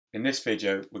In this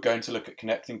video, we're going to look at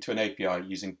connecting to an API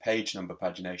using page number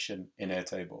pagination in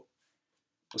Airtable.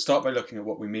 We'll start by looking at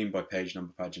what we mean by page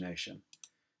number pagination.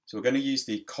 So we're going to use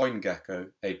the ConGecko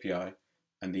API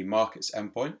and the markets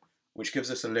endpoint, which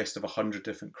gives us a list of 100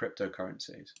 different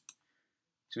cryptocurrencies.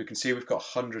 So we can see we've got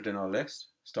 100 in our list,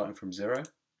 starting from 0,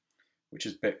 which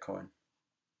is Bitcoin.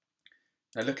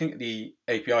 Now looking at the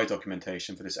API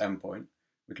documentation for this endpoint,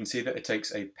 we can see that it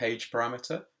takes a page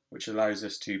parameter, which allows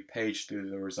us to page through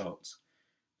the results.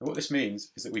 And what this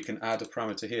means is that we can add a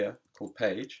parameter here called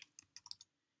page,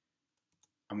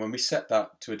 and when we set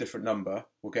that to a different number,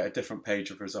 we'll get a different page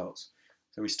of results.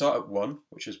 So we start at 1,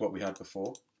 which is what we had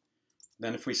before.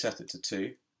 Then if we set it to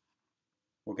 2,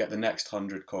 we'll get the next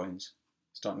 100 coins,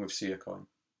 starting with C a coin.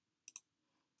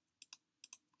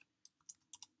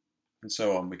 And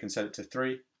so on. We can set it to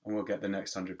 3, and we'll get the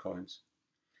next 100 coins.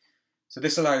 So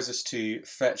this allows us to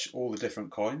fetch all the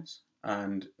different coins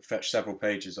and fetch several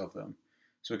pages of them.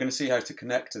 So we're going to see how to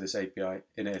connect to this API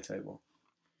in Airtable.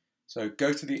 So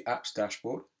go to the apps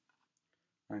dashboard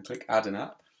and click add an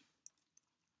app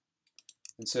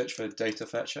and search for Data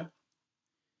Fetcher.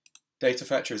 Data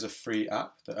Fetcher is a free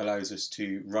app that allows us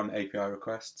to run API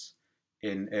requests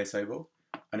in Airtable,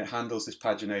 and it handles this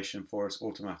pagination for us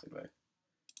automatically.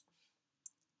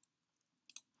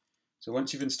 So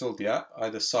once you've installed the app,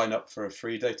 either sign up for a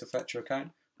free Data Fetcher account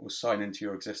or sign into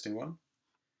your existing one.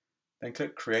 Then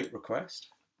click Create Request,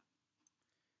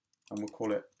 and we'll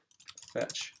call it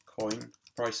Fetch Coin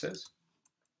Prices.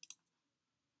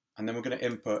 And then we're going to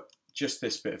input just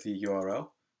this bit of the URL,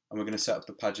 and we're going to set up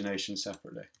the pagination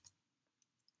separately.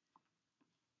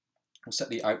 We'll set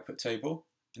the output table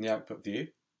in the output view,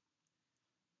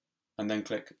 and then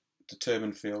click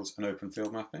Determine Fields and Open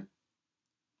Field Mapping.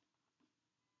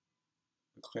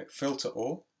 Click Filter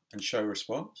All and Show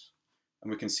Response,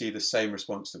 and we can see the same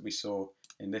response that we saw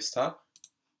in this tab.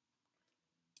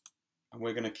 And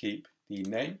we're going to keep the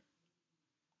name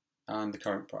and the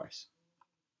current price.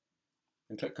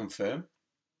 Then click Confirm.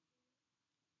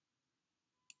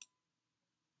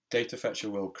 Data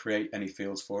Fetcher will create any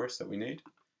fields for us that we need.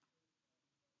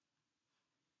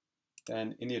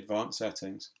 Then in the advanced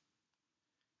settings,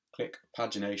 click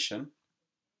Pagination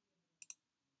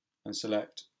and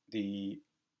select the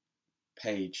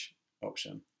page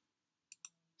option.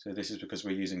 So this is because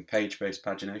we're using page-based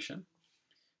pagination.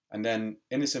 And then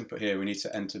in this input here, we need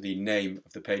to enter the name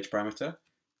of the page parameter,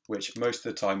 which most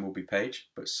of the time will be page,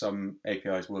 but some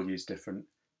APIs will use different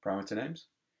parameter names.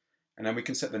 And then we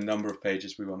can set the number of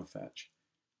pages we want to fetch.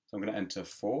 So I'm going to enter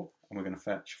 4, and we're going to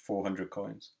fetch 400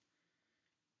 coins.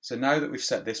 So now that we've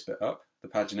set this bit up, the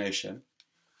pagination,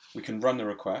 we can run the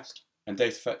request, and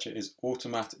Data Fetcher is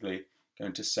automatically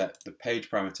going to set the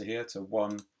page parameter here to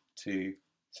 1, 2,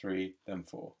 3, then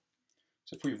 4.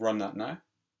 So if we run that now,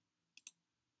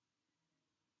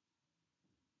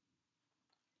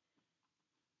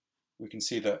 we can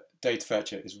see that Data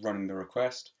Fetcher is running the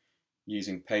request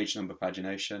using page number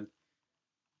pagination,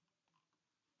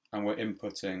 and we're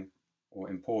inputting or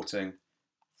importing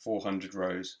 400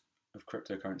 rows of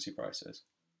cryptocurrency prices.